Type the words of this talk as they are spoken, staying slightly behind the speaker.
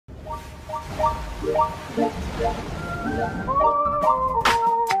Hey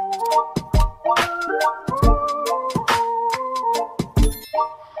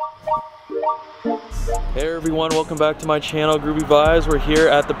everyone, welcome back to my channel, Groovy Vibes. We're here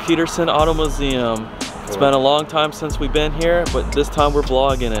at the Petersen Automotive Museum. It's been a long time since we've been here, but this time we're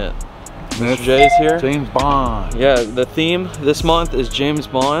vlogging it. Mr. Jay's here. James Bond. Yeah, the theme this month is James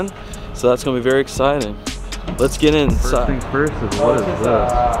Bond, so that's gonna be very exciting. Let's get inside. First things first is what is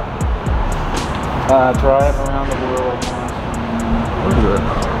this? Drive around the world. What is it?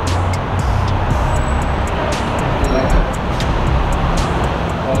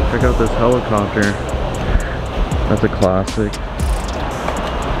 Check out this helicopter. That's a classic.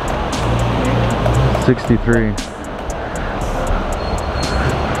 63.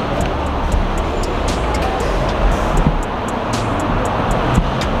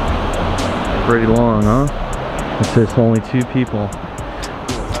 Pretty long, huh? It says only 2 people.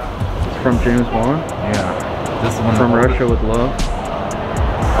 It's from James Bond? Yeah. This is one From Russia with Love.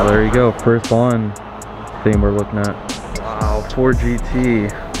 Oh, there you go. First Bond theme we're looking at. Wow,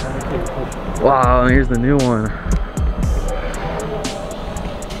 4GT. Wow, here's the new one.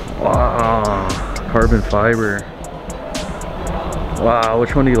 Wow, carbon fiber. Wow,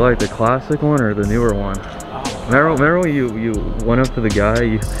 which one do you like? The classic one or the newer one? Remember when you went up to the guy,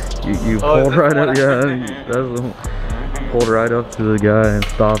 you pulled right up, yeah, that's the one. Pulled right up to the guy and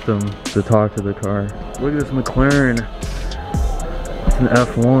stopped him to talk to the car. Look at this McLaren. It's an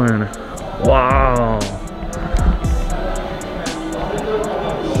F1. Wow.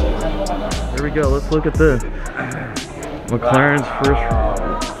 Here we go, let's look at this. McLaren's first.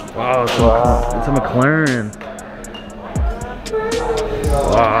 Wow, it's a McLaren.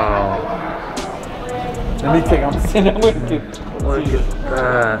 Wow. Let me take on the cinema with you. Look at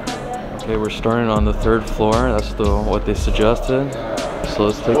that. Okay, we're starting on the 3rd floor. That's what they suggested. So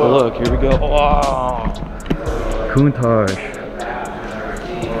let's take a look. Here we go. Wow. Countach.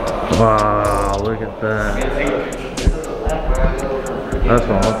 Wow, look at that. That's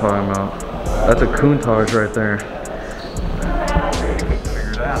what I'm talking about. That's a Countach right there.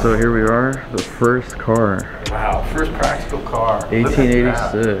 So here we are, the first car. Wow, first practical car.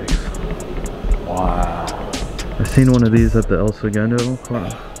 1886. Wow. I've seen one of these at the El Segundo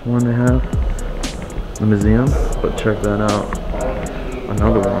one they have, the museum, but check that out.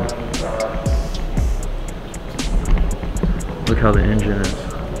 Another one. Look how the engine is.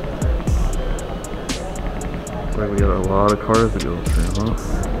 Looks like we got a lot of cars to go through, huh?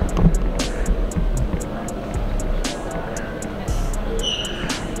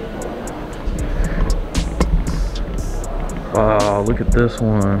 Wow, look at this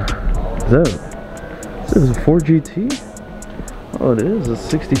one. Is this a 4GT? Oh, it is. It's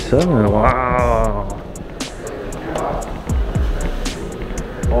 67. Wow.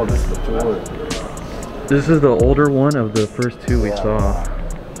 Oh, this is the Ford. This is the older one of the first 2 we saw.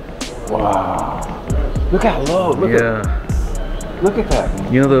 Wow. Look how low. Look at that.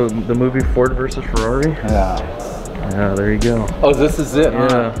 Man. You know the movie Ford versus Ferrari? Yeah. Yeah, there you go. Oh, this is it, huh?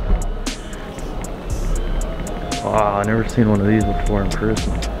 Yeah. Wow, I've never seen one of these before in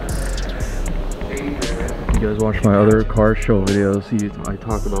person. You guys watch my other car show videos, I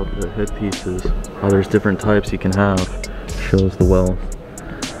talk about the headpieces, how there's different types you can have. Shows the wealth.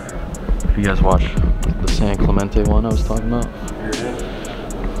 If you guys watch the San Clemente one I was talking about.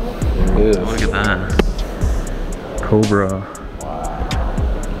 It is. Look at that. Cobra. Wow.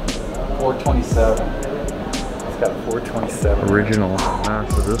 427. It's got a 427. Original.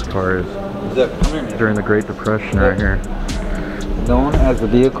 So this car is Come here, during the Great Depression right here. Known as the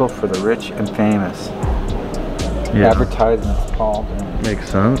vehicle for the rich and famous. Yeah. Advertisements, Paul. Makes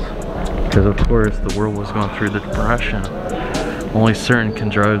sense. Because of course the world was going through the Depression. Only certain can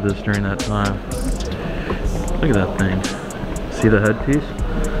drive this during that time. Look at that thing. See the headpiece?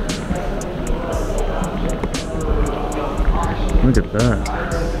 Look at that.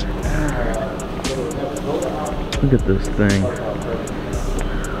 Look at this thing.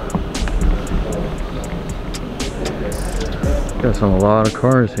 Got a lot of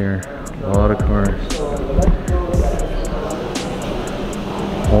cars here. A lot of cars.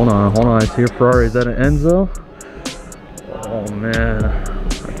 Hold on. I see a Ferrari. Is that an Enzo? Oh man,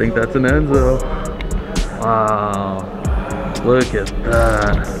 I think that's an Enzo. Wow. Look at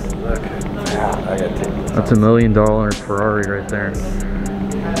that. Look at that. I gotta take this. That's $1 million Ferrari right there.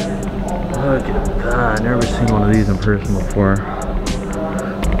 Look at that. I've never seen one of these in person before.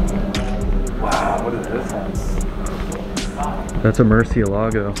 Wow, what is this one? That's a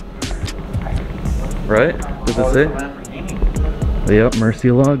Murcielago. Right? Does it say? Yep,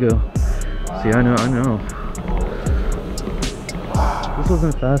 Murcielago. See, I know. This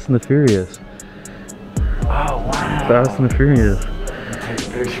wasn't Fast and the Furious. Oh, wow. Fast and the Furious. Take a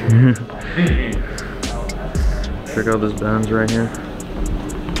picture. Check out this Benz right here.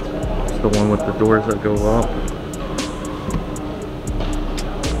 It's the one with the doors that go up.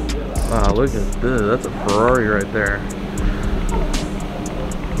 Wow, look at this. That's a Ferrari right there.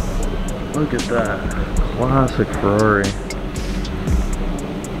 Look at that. Classic Ferrari.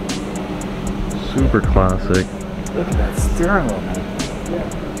 Super classic. Look at that steering wheel, man.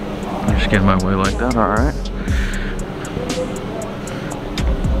 I'm just getting my way like that, alright.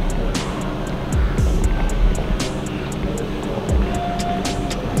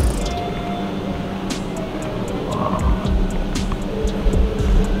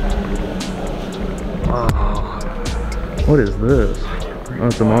 What is this? Oh,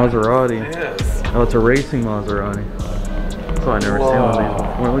 it's a Maserati. Oh, it's a racing Maserati. Oh, I never seen one of these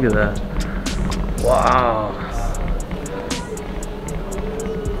before. Look at that. Wow.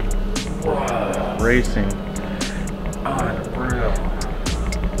 Racing. Unreal.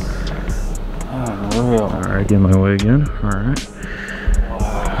 Unreal. Alright, get my way again. Alright.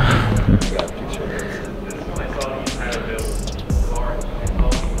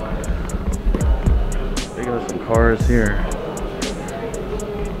 They got some cars here.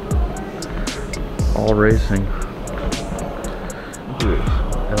 All racing.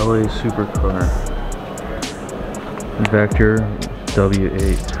 LA Supercar. Vector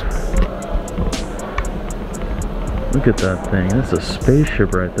W8. Look at that thing. That's a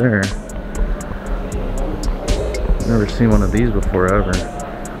spaceship right there. Never seen one of these before ever.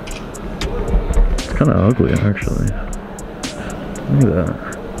 It's kind of ugly actually. Look at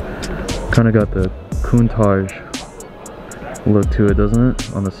that. Kind of got the Countach look to it, doesn't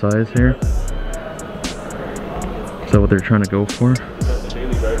it? On the sides here. Is that what they're trying to go for?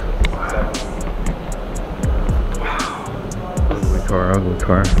 Ugly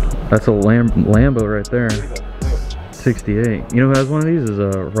car. That's a Lambo right there. 68. You know who has one of these? Is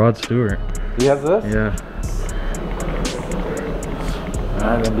Rod Stewart. He has this? Yeah.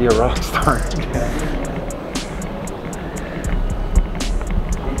 I'm gonna be a rock star. He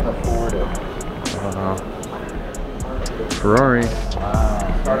can afford it. Ferrari. Wow.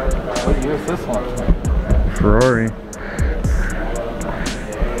 What year is this one? Ferrari.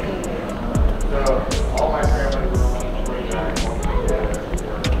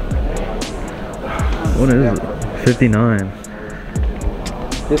 What is it? 59.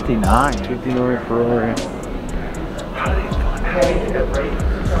 59. 59 Ferrari.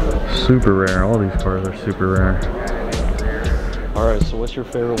 Super rare. All these cars are super rare. All right. So, what's your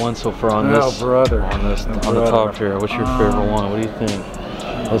favorite one so far on this? Oh, brother. On the top tier. What's your favorite one? What do you think?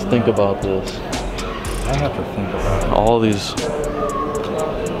 Let's think about this. I have to think about it. All these.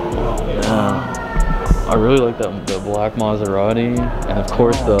 Yeah. I really like the black Maserati, and of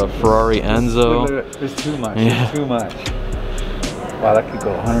course the Ferrari Enzo. There's too much. Yeah. There's too much. Wow, that could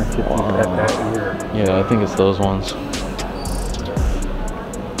go 150 that year. Yeah, I think it's those ones.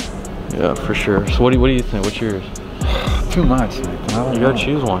 Yeah, for sure. So what do you think? What's yours? Too much, Nathan. You gotta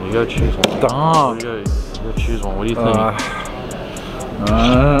choose one. You gotta choose one. Stop. You gotta choose one. What do you think?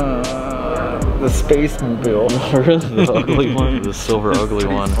 The Space Mobile. The ugly one, the silver ugly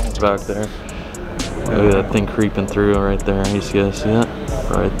one back there. Look at that thing creeping through right there. You guys see that?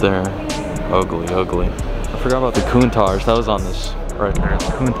 Right there. Ugly, ugly. I forgot about the Countach. That was on this right there.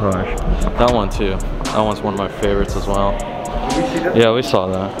 Countach. That one too. That one's one of my favorites as well. Yeah, we saw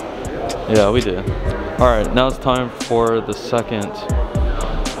that. Yeah, we did. All right, now it's time for the second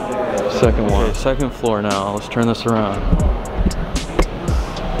one. Okay, second floor now. Let's turn this around.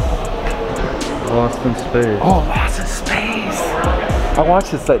 Lost in Space. Oh, Lost in Space. I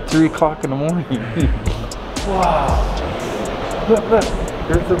watched this at 3 o'clock in the morning. Wow. Look, look.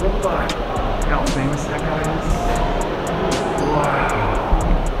 There's the robot. How famous that guy is.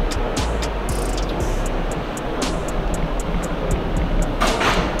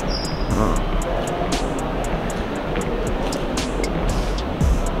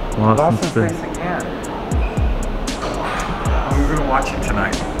 Wow. Lost in Space again. We're gonna watch it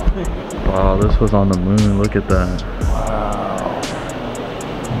tonight. Wow, this was on the moon. Look at that.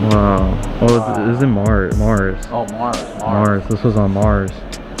 Wow. Oh, this is in Mars. Oh, Mars. Mars. This was on Mars.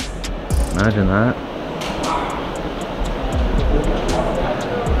 Imagine that.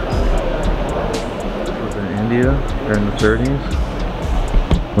 This was in India during the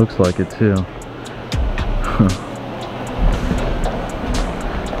 30s. Looks like it too.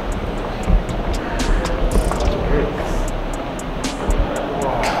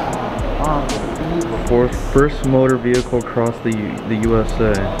 First motor vehicle across the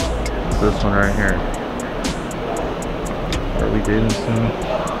USA. This one right here. Are we dating soon?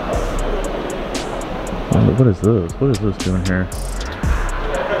 What is this? What is this doing here?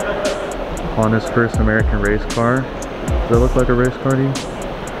 Honda's first American race car. Does that look like a race car to you?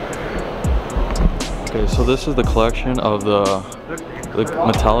 Okay, so this is the collection of the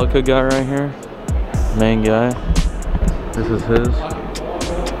Metallica guy right here. Main guy. This is his.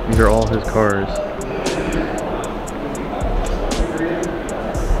 These are all his cars.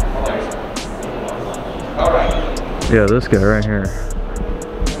 Yeah, this guy right here.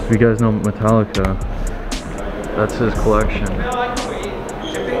 If you guys know Metallica, that's his collection.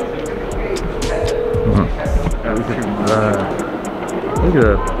 Look at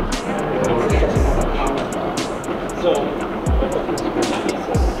that.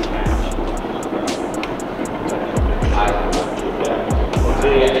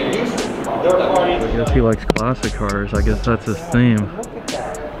 I guess he likes classic cars. I guess that's his theme.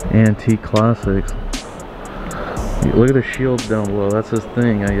 Antique classics. Look at the shields down below. That's his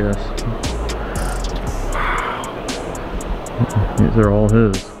thing, I guess. These are all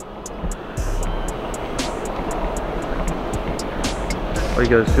his. How do you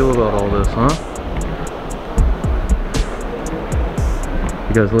guys feel about all this, huh?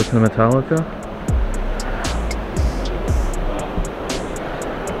 You guys listen to Metallica?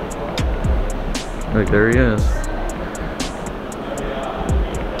 Look, there he is.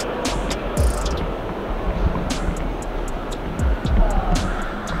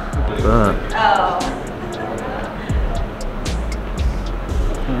 Look at that.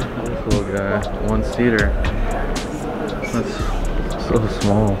 This little guy, one-seater. That's so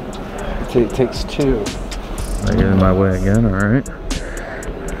small. It takes two. I get in my way again, alright.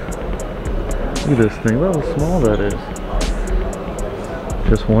 Look at this thing, look how small that is.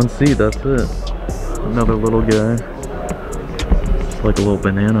 Just one seat, that's it. Another little guy. It's like a little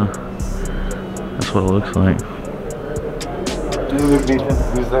banana. That's what it looks like.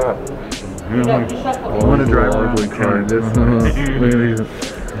 Who's that? I want to drive an ugly car.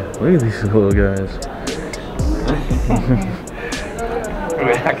 Look at these little guys.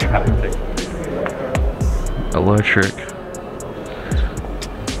 Electric.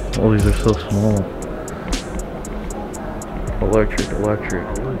 All these are so small. Electric. Look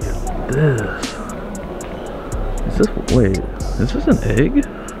at this. Wait, is this an egg?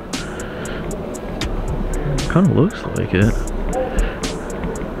 Kind of looks like it.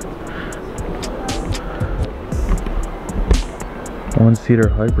 One-seater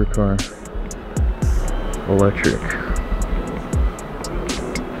hypercar. Electric.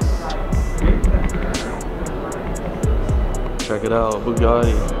 Check it out,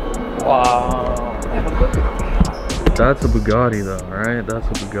 Bugatti. Wow. That's a Bugatti though, right? That's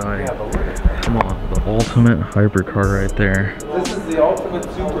a Bugatti. Come on, the ultimate hypercar right there. This is the ultimate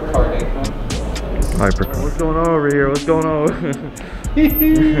supercar, Nathan. Hypercar. What's going on over here? What's going on?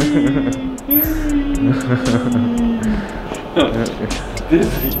 This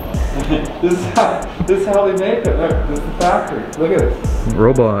is how they make it. Look, this is the factory. Look at this.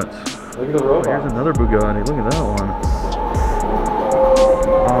 Robots. Look at the robot. Here's another Bugatti. Look at that one.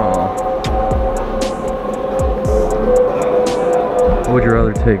 Oh. Would you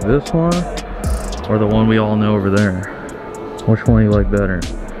rather take this one or the one we all know over there? Which one do you like better?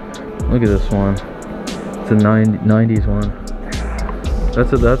 Look at this one. It's a 90s one.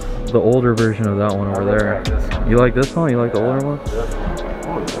 That's the older version of that one over there. You like this one? You like the older one?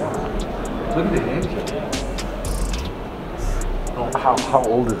 Look at the engine. How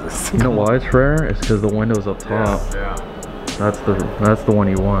old is this? You know why it's rare? It's because the window's up top. Yeah. That's the one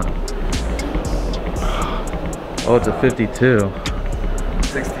you want. Oh, it's a 52.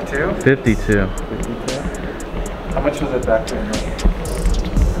 62? 52. How much was it back then?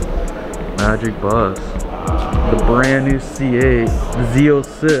 Magic Bus. The brand new C8, the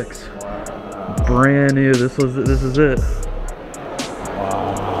Z06. Brand new. This is it.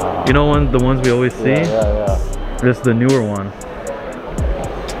 Wow. You know the ones we always see? Yeah. This is the newer one.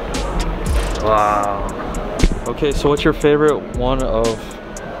 Wow. Okay, so what's your favorite one of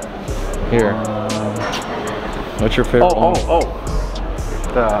here? What's your favorite one?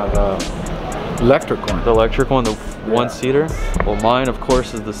 The electric one. The electric one, the one-seater? Well, mine, of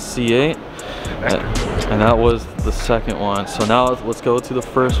course, is the C8. And that was the second one. So now let's go to the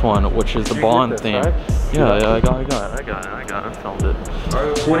first one, which is the Bond theme. Right? Yeah, I got it. I filmed it.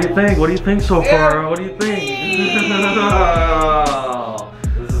 What do you think? What do you think so far? What do you think? Wow.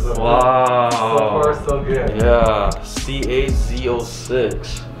 So far, so good. Yeah, C8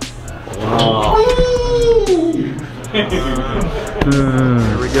 Z06. Wow.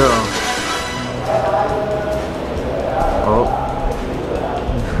 Here we go. Oh.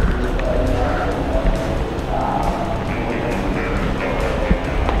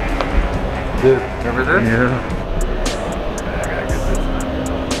 Dude, remember this? Yeah.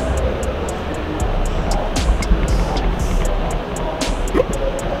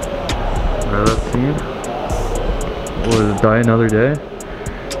 Remember that scene? Was it Die Another Day?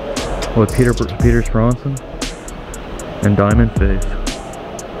 With Peter Bronson and Diamond Face.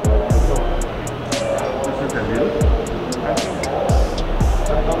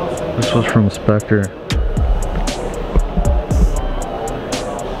 This was from Spectre.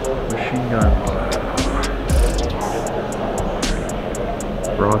 Machine gun.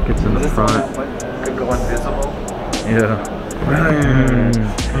 Rockets in the front. Could go invisible. Yeah.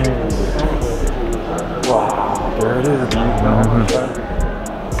 Wow, there it is.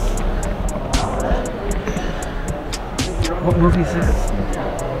 What movie is this?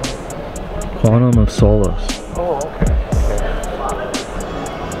 Quantum of Solace. Oh, okay.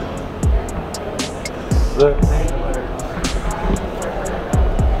 Look.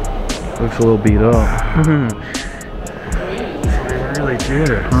 Looks a little beat up. They really did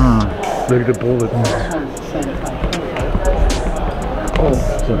it. Huh. Look at the bullets. Oh,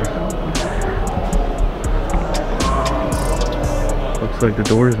 sorry. Looks like the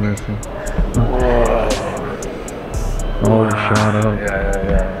door's missing. Whoa. Oh, shot up.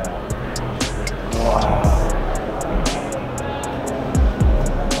 Yeah. Wow.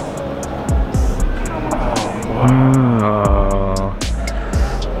 Oh.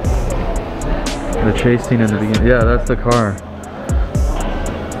 The chase scene in the beginning. Yeah, that's the car.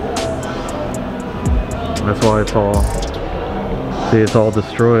 That's why it's all. See, it's all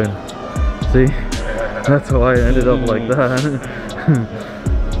destroyed. See? That's why it ended up like that.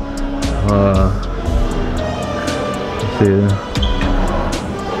 See.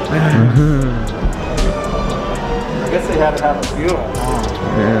 I guess they had to have a fuel.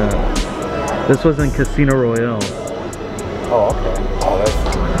 Yeah. This was in Casino Royale. Oh, okay. Oh, that's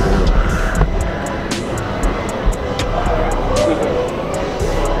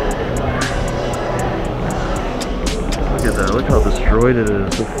Look at that. Look how destroyed it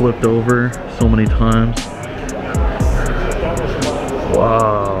is. It flipped over so many times.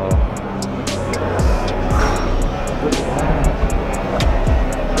 Wow.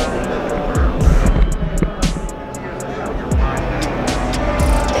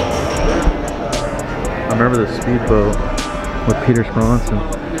 I remember the speedboat with Peter Bronson.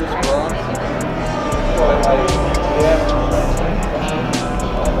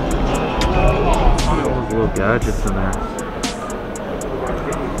 All those little gadgets in there.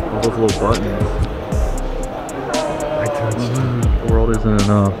 All those little buttons. The world isn't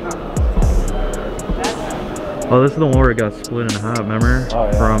enough. Oh, this is the one where it got split in half, remember? Oh,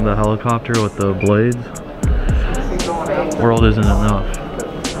 yeah. From the helicopter with the blades. World isn't enough.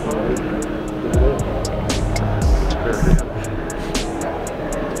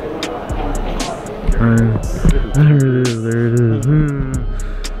 There it is, there it is.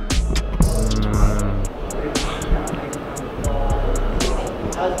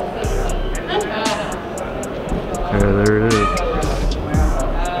 Yeah, there it is.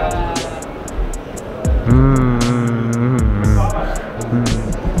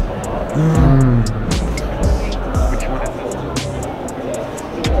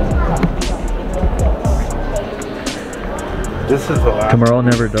 This is the last. Tomorrow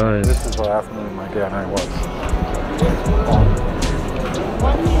Never Dies. This is the last movie my dad and I watched.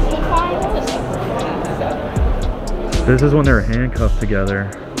 This is when they were handcuffed together.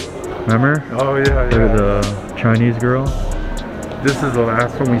 Remember? Oh yeah, They're yeah. the Chinese girl. This is the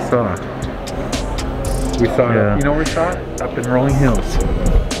last one we saw. We saw Yeah. it. You know where we saw it? Up in Rolling Hills.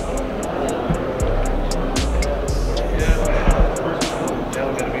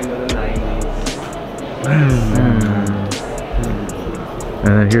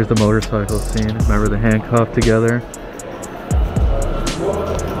 And then here's the motorcycle scene. Remember the handcuffed together?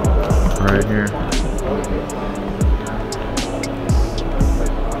 Right here.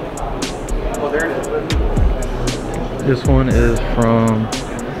 This one is from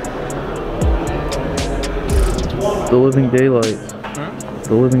The Living Daylights.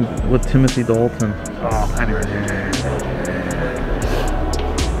 The Living with Timothy Dalton. Oh, anyway.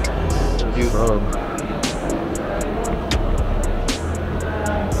 Sub.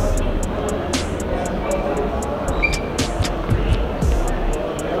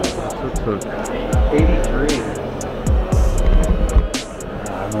 Took 83. I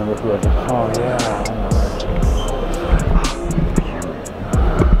remember who I was. Oh yeah.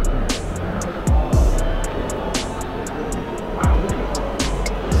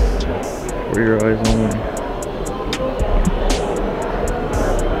 For Your Eyes Only.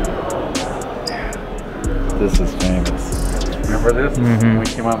 This is famous. Remember this? Mhm. We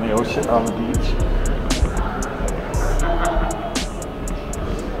came him on the ocean, on the beach.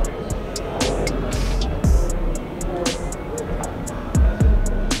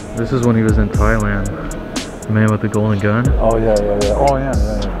 This is when he was in Thailand. The man with the golden gun. Oh yeah. Oh yeah.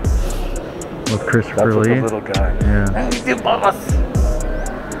 With Christopher Lee. That's the little guy. Yeah. Hey, the boss.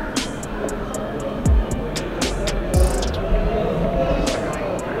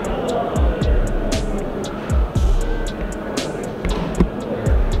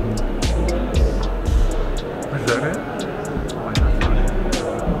 Is that it?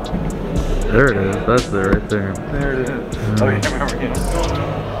 There it is. That's it right there. There it is. Oh yeah, remember him.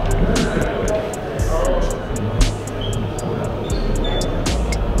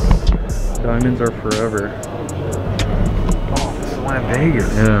 Diamonds are forever. Oh, this is one in Vegas.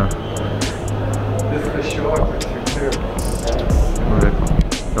 Yeah. This is the show I went to too. Right.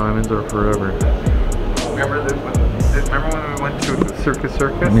 Diamonds are forever. Remember when we went to the Circus?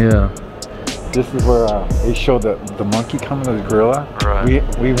 Yeah. This is where they showed the monkey coming to the gorilla. Right.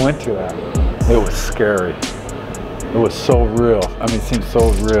 We went to that. It was scary. It was so real. I mean, it seemed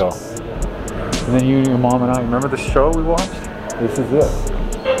so real. And then you and your mom and I, remember the show we watched? This is it.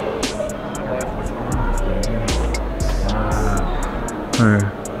 Right.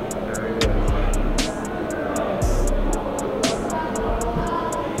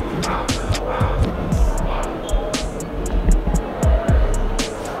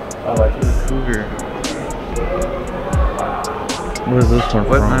 I like it. Cougar. What is this one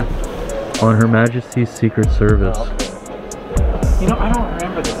What, from? man? On Her Majesty's Secret Service. Oh, okay. You know, I don't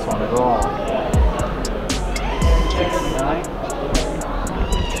remember this one at all. 69?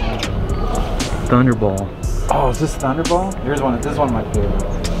 Thunderball. Oh, is this Thunderball? This is one of my favorites.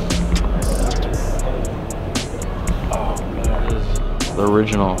 Oh man. The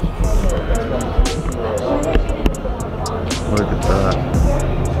original. Look at that.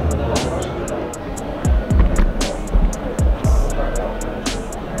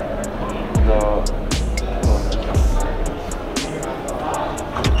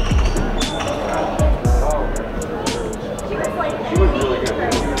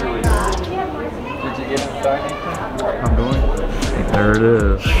 I'm doing. There it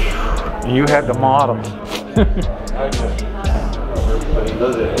is. You had the model.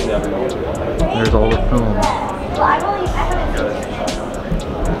 There's all the films.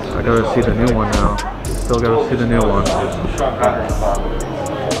 I gotta see the new one now. Still gotta see the new one.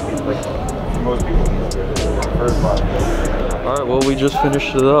 Alright, well, we just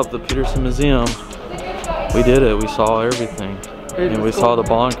finished it up, the Petersen Museum. We did it, we saw everything. And we saw the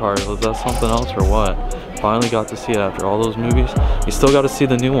Bond cars. Was that something else or what? Finally got to see it after all those movies. You still got to see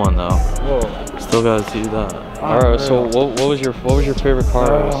the new one though. Whoa. Still got to see that. Alright, so what was your favorite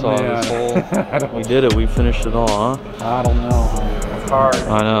car we saw this whole? We did it, we finished it all, huh? I don't know. It's hard.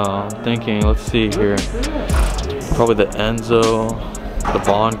 I know, I'm thinking, let's see here. Probably the Enzo, the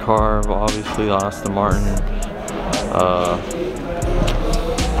Bond car, obviously the Aston Martin,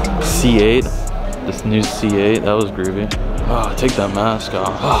 C8, this new C8, that was groovy. Oh, take that mask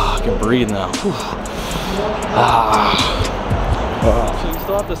off. Oh, I can breathe now. So you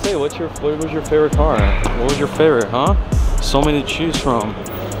still have to say, what was your favorite car? What was your favorite, huh? So many to choose from.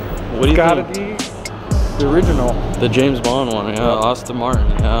 What do you Gotta think? be the original. The James Bond one, yeah. Aston Martin,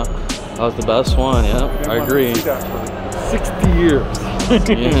 yeah. That was the best one, yeah. I agree. See that for 60 years.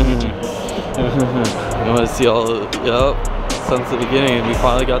 You want to see all the, yep, since the beginning, and we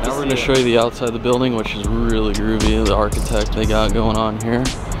finally got to see. We're going to show you the outside of the building, which is really groovy. The architect they got going on here,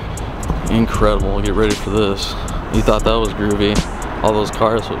 incredible. Get ready for this. You thought that was groovy, all those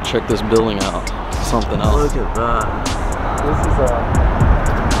cars. So check this building out, something else. Look at that. This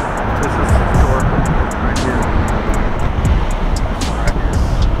is historical right here.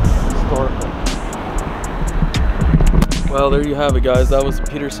 Historical. Well, there you have it, guys. That was the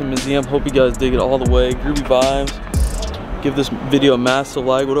Petersen Museum. Hope you guys dig it all the way. Groovy vibes. Give this video a massive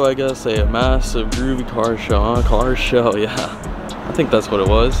like. What do I gotta say? A massive groovy car show, huh? Car show, yeah. I think that's what it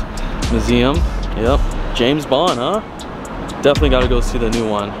was. Museum, yep. James Bond, huh? Definitely gotta go see the new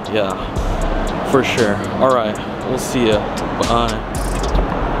one, yeah. For sure. All right, we'll see ya. Bye.